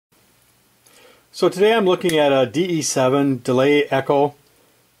So today I'm looking at a DE7 Delay Echo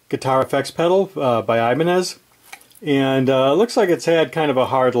guitar effects pedal by Ibanez, and it looks like it's had kind of a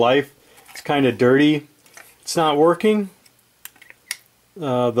hard life. It's kind of dirty. It's not working.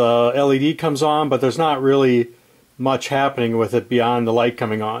 The LED comes on, but there's not really much happening with it beyond the light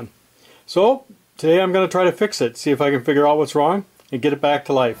coming on. So today I'm going to try to fix it, see if I can figure out what's wrong and get it back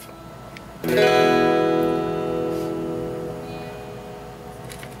to life.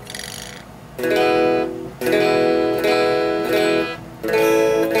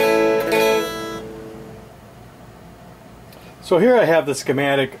 So here I have the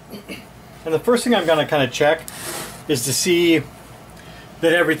schematic, and the first thing I'm going to kind of check is to see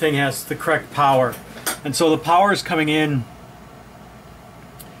that everything has the correct power. And so the power is coming in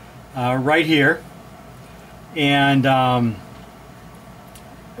right here, and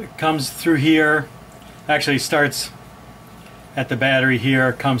it comes through here. Actually starts at the battery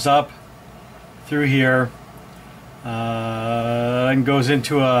here, comes up through here, and goes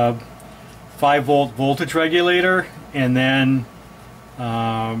into a 5-volt voltage regulator, and then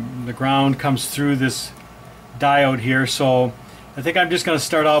the ground comes through this diode here. So I think I'm just going to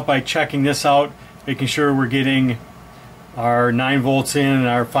start out by checking this out, making sure we're getting our 9 volts in and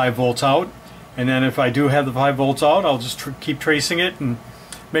our 5 volts out. And then if I do have the 5 volts out, I'll just keep tracing it and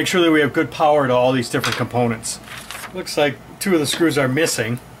make sure that we have good power to all these different components. Looks like 2 of the screws are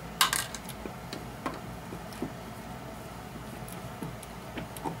missing.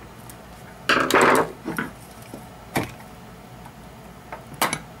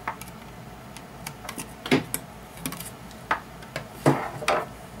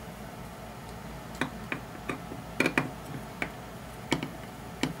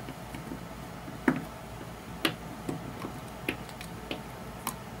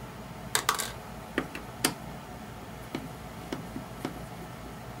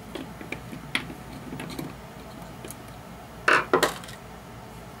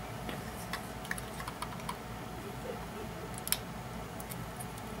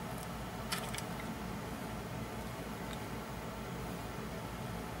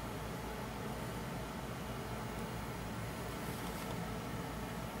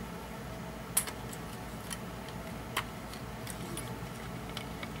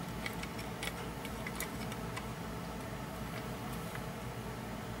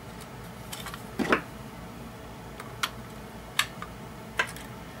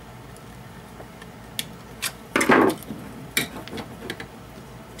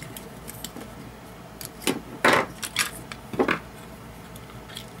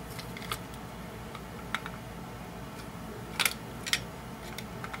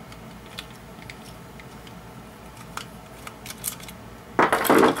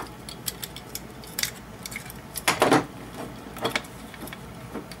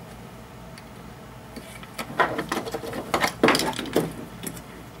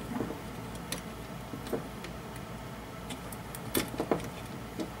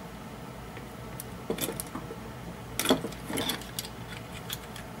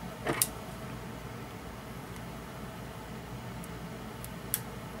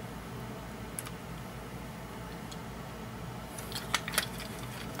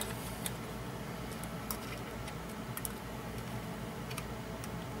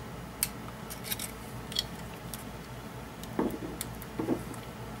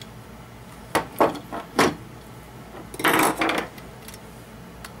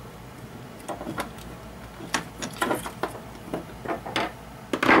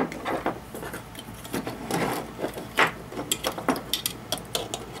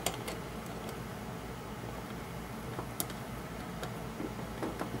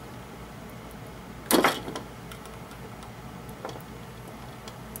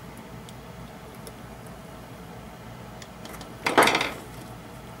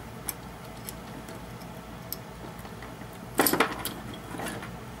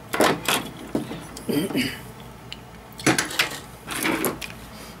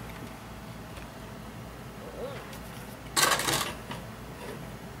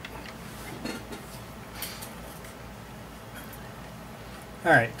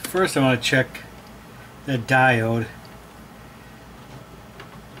 Alright, first I want to check the diode.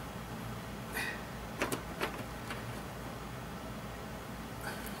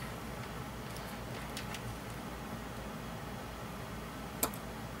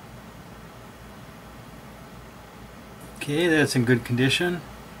 Okay, that's in good condition.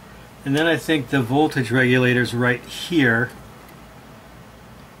 And then I think the voltage regulator is right here.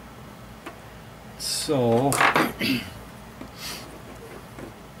 So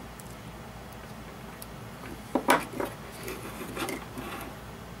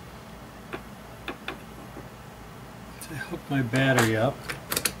I hook my battery up,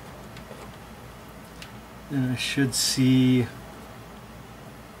 and I should see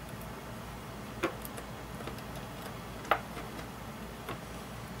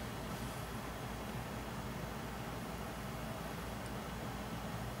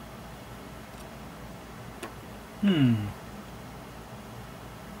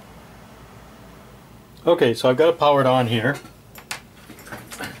Okay, so I've got it powered on here,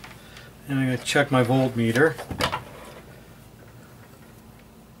 and I'm going to check my voltmeter.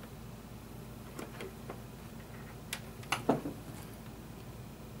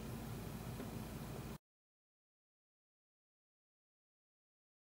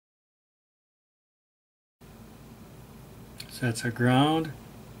 So that's our ground,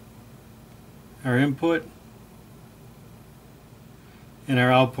 our input, and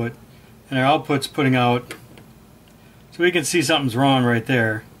our output. And our output's putting out, so we can see something's wrong right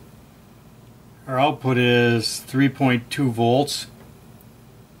there. Our output is 3.2 volts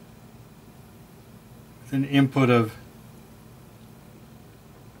with an input of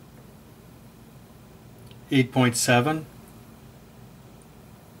 8.7.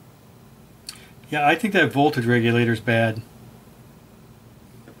 Yeah, I think that voltage regulator's bad.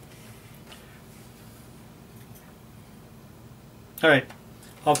 Alright,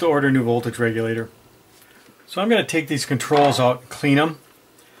 I'll have to order a new voltage regulator. So I'm going to take these controls out and clean them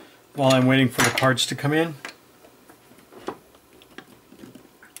while I'm waiting for the parts to come in.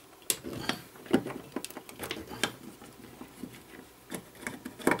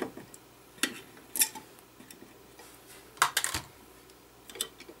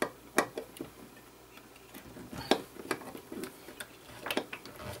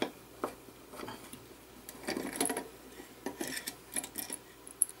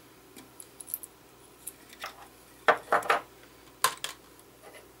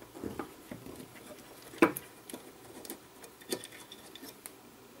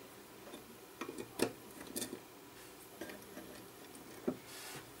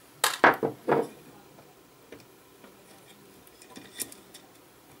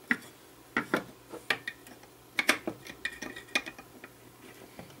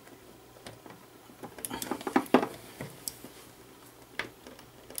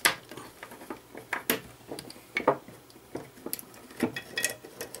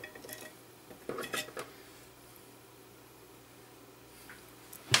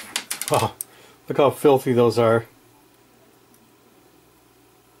 Oh, look how filthy those are.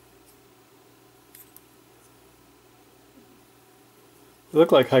 They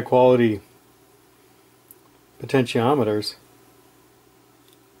look like high quality potentiometers.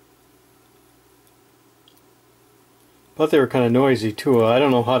 But they were kind of noisy too. I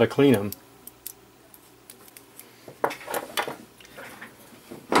don't know how to clean them.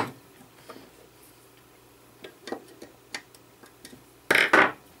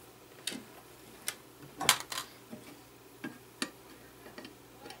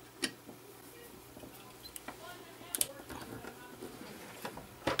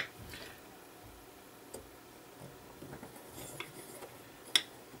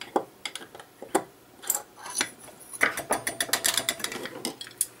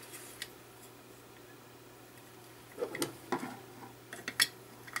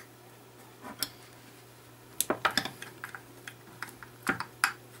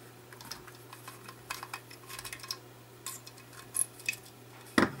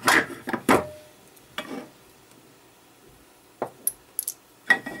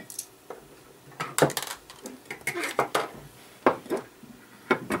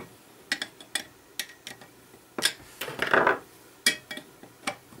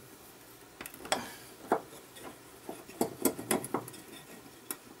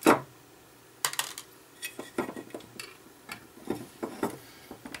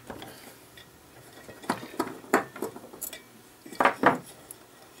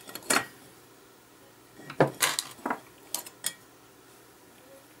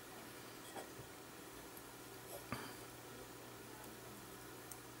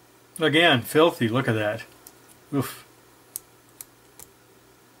 Again, filthy. Look at that. Oof.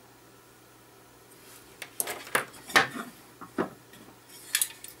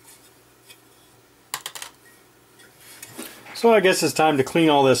 So I guess it's time to clean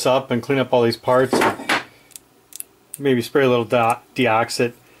all this up and clean up all these parts. Maybe spray a little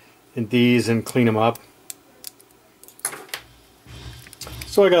deoxit in these and clean them up.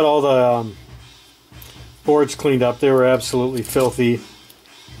 So I got all the boards cleaned up. They were absolutely filthy.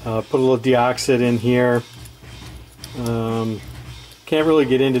 Put a little deoxit in here. Can't really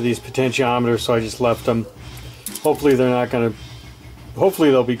get into these potentiometers, so I just left them. Hopefully they're not gonna. Hopefully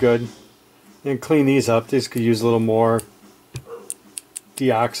they'll be good. And clean these up. These could use a little more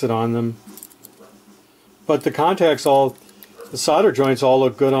deoxit on them. But the contacts all, the solder joints all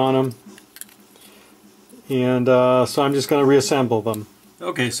look good on them. And so I'm just going to reassemble them.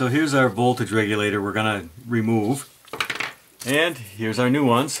 Okay, so here's our voltage regulator we're going to remove. And here's our new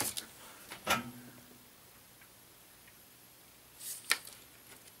ones.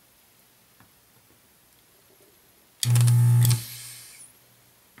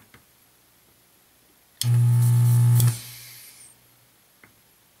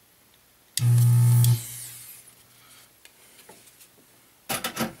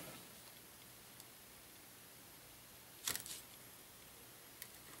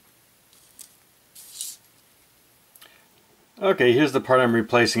 Okay, here's the part I'm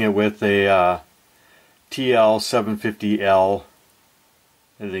replacing it with, a TL750L,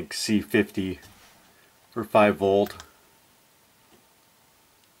 I think C50 for 5 volt.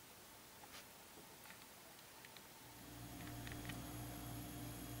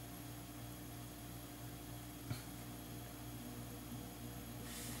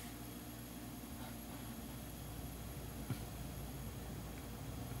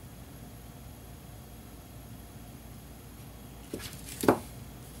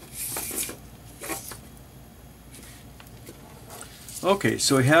 Okay,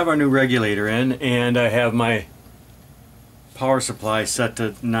 so we have our new regulator in, and I have my power supply set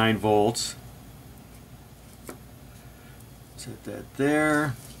to 9 volts. Set that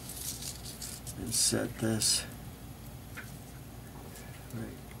there, and set this right.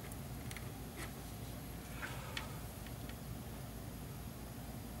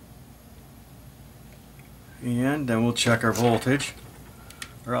 And then we'll check our voltage,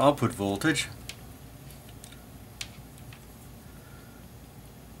 our output voltage.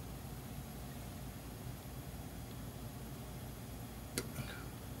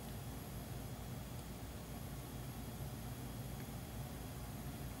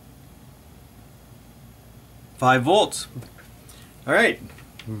 Five volts. All right,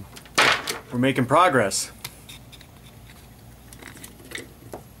 we're making progress.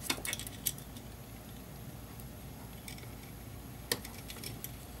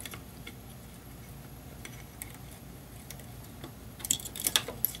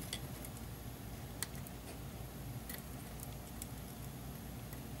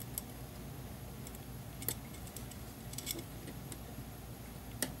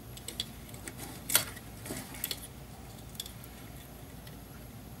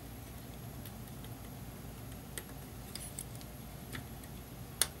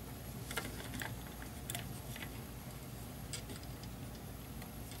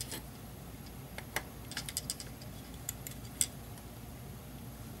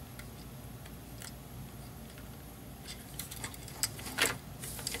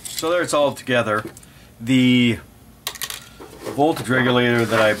 So there it's all together. The voltage regulator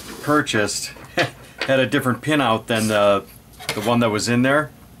that I purchased had a different pinout than the one that was in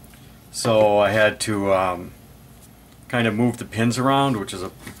there. So I had to kind of move the pins around, which is a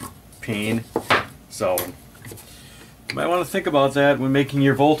pain. So you might want to think about that when making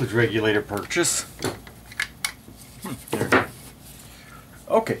your voltage regulator purchase. There.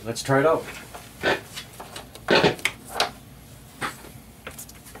 Okay, let's try it out.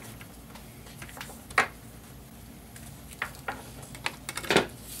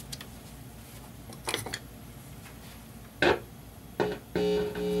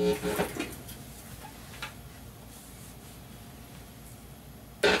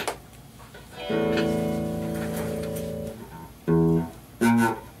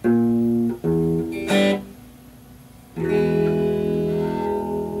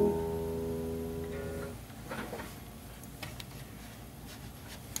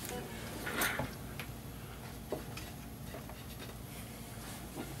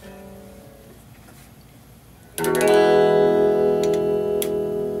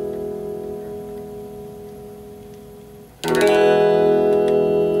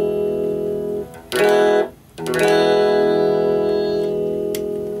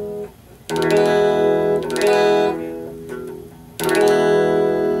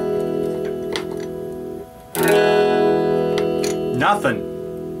 Nothing.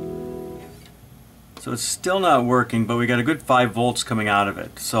 So it's still not working, but we got a good 5 volts coming out of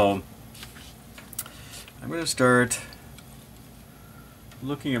it. So I'm going to start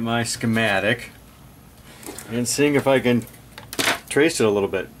looking at my schematic and seeing if I can trace it a little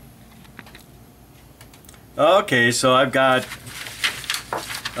bit. Okay, so I've got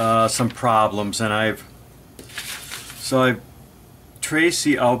some problems, and I've traced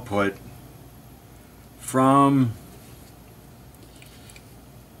the output from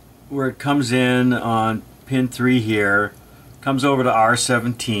where it comes in on pin 3 here, comes over to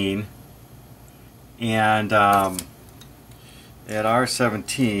R17, and at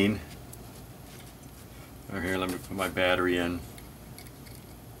R17, here, let me put my battery in.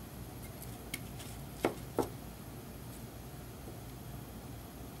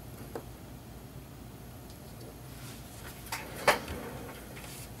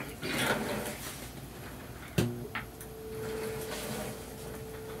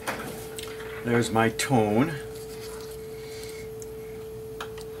 There's my tone,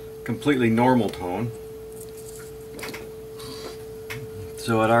 completely normal tone.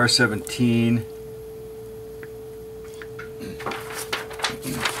 So at R17,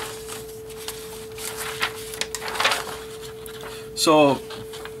 so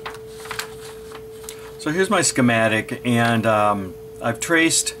here's my schematic, and I've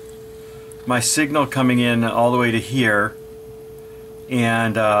traced my signal coming in all the way to here,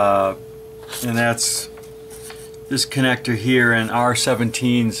 and that's this connector here, and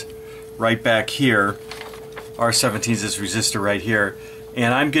R17's right back here. R17's this resistor right here,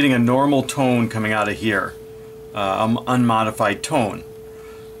 and I'm getting a normal tone coming out of here, unmodified tone.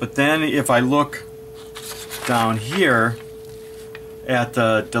 But then if I look down here at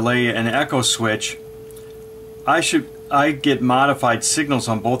the delay and echo switch, I get modified signals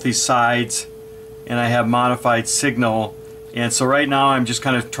on both these sides, and I have modified signal. And so right now I'm just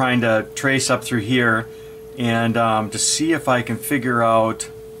kind of trying to trace up through here and to see if I can figure out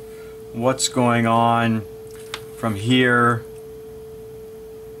what's going on from here.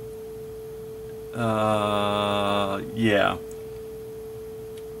 Yeah.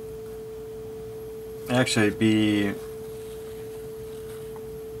 Actually it'd be...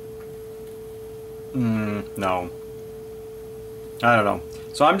 no. I don't know.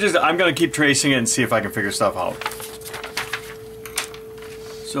 So I'm going to keep tracing it and see if I can figure stuff out.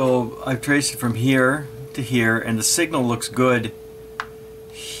 So I've traced it from here to here, and the signal looks good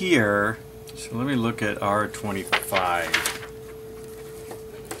here. So let me look at R25.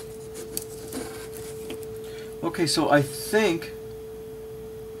 Okay, so I think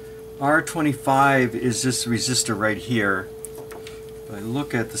R25 is this resistor right here. If I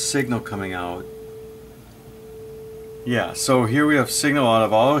look at the signal coming out, yeah, so here we have signal out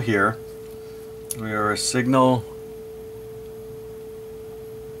of all here. We have a signal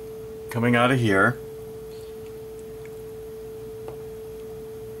coming out of here.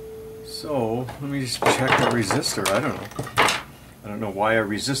 So let me just check the resistor. I don't know why a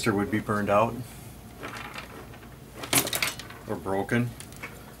resistor would be burned out or broken.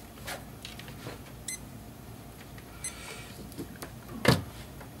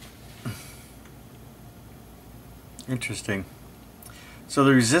 Interesting. So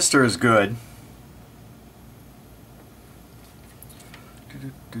the resistor is good.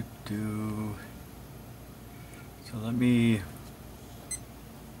 So let me...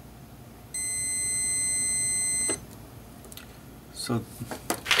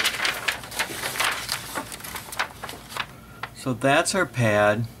 So that's our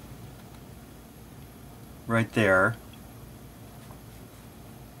pad right there.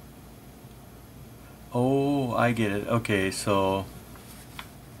 Oh, I get it. Okay, so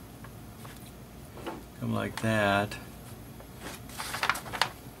come like that.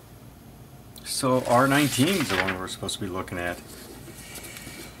 So R19 is the one we're supposed to be looking at.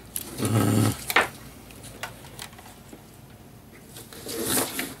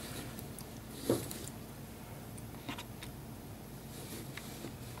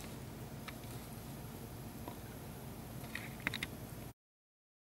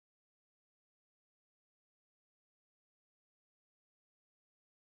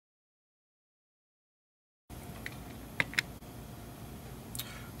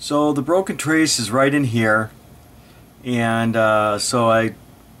 So the broken trace is right in here, and so I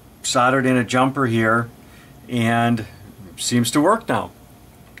soldered in a jumper here, and it seems to work now.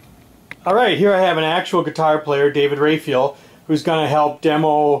 Alright, here I have an actual guitar player, David Rayfield, who's going to help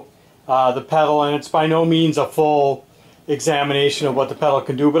demo the pedal, and it's by no means a full examination of what the pedal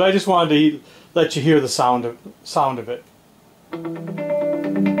can do, but I just wanted to let you hear the sound of it.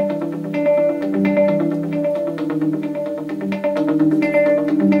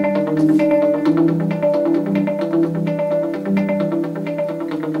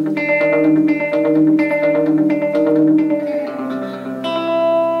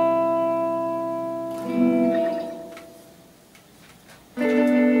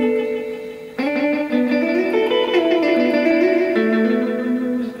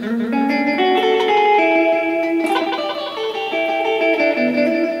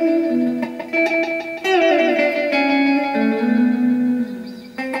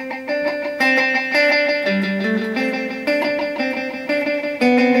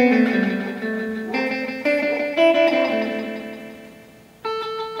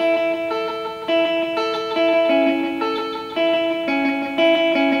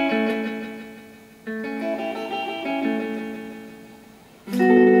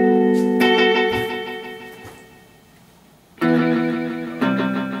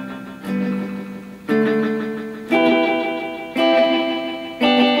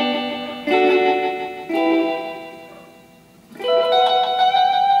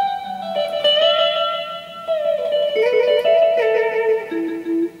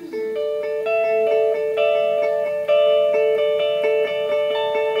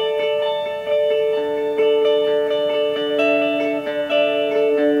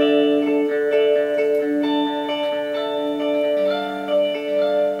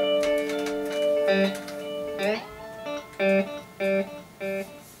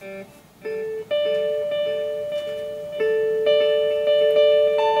 Okay.